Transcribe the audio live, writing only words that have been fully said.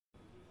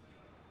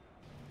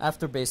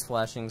After base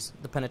flashings,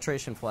 the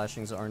penetration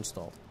flashings are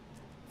installed.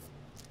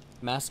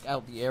 Mask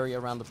out the area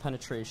around the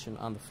penetration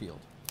on the field.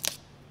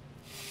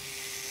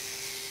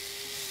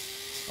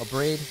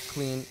 Abrade,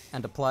 clean,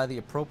 and apply the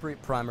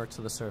appropriate primer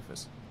to the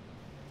surface.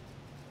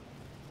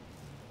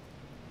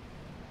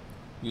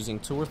 Using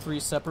 2 or 3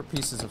 separate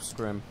pieces of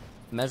scrim,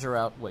 measure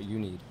out what you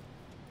need.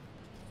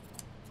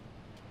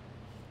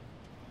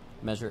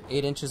 Measure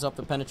 8 inches up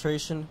the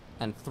penetration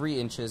and 3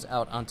 inches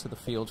out onto the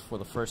field for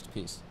the first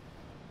piece.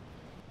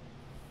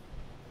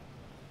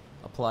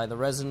 Apply the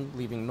resin,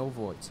 leaving no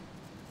voids.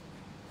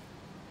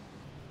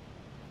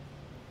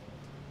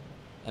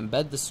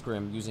 Embed the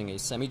scrim using a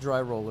semi-dry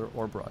roller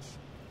or brush.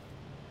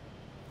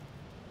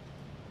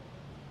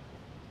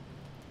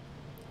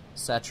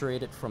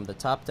 Saturate it from the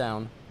top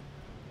down,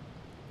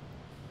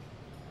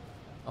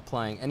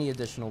 applying any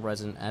additional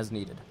resin as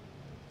needed.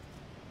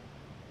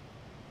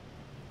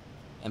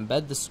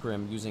 Embed the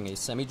scrim using a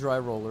semi-dry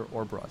roller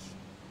or brush.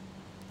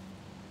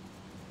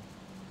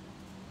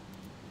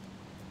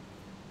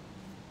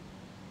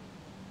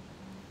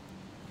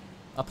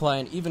 Apply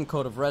an even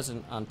coat of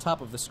resin on top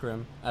of the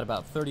scrim at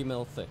about 30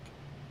 ml thick.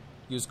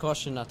 Use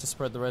caution not to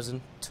spread the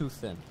resin too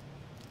thin.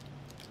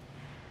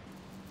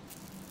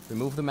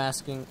 Remove the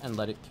masking and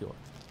let it cure.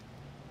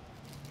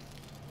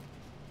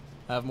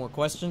 Have more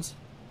questions?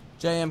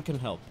 JM can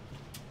help.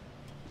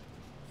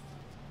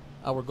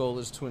 Our goal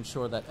is to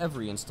ensure that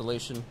every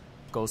installation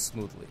goes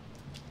smoothly.